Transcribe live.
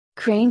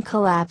Crane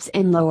collapse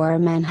in Lower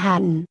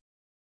Manhattan.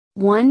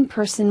 One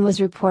person was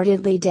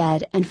reportedly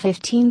dead and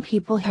 15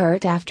 people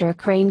hurt after a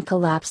crane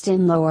collapsed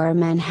in Lower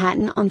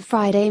Manhattan on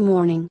Friday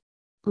morning.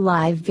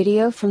 Live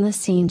video from the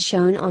scene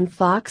shown on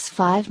Fox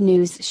 5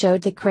 News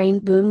showed the crane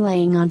boom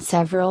laying on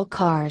several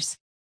cars.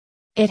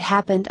 It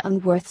happened on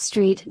Worth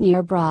Street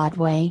near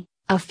Broadway,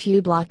 a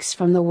few blocks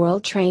from the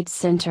World Trade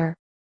Center.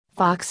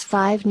 Fox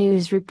 5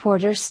 News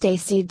reporter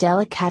Stacey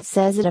Delicat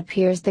says it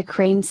appears the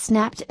crane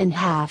snapped in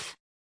half.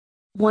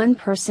 One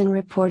person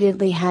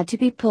reportedly had to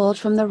be pulled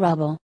from the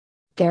rubble.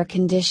 Their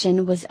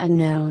condition was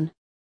unknown.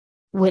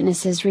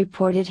 Witnesses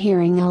reported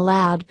hearing a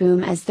loud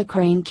boom as the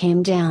crane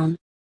came down.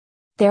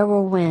 There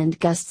were wind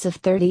gusts of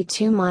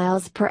 32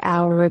 miles per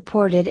hour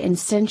reported in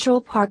Central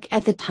Park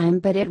at the time,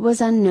 but it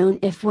was unknown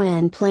if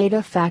wind played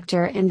a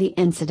factor in the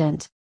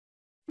incident.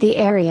 The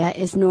area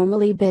is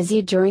normally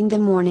busy during the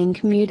morning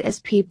commute as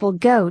people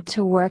go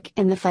to work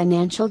in the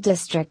financial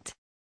district.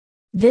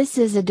 This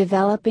is a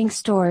developing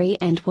story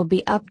and will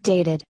be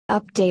updated.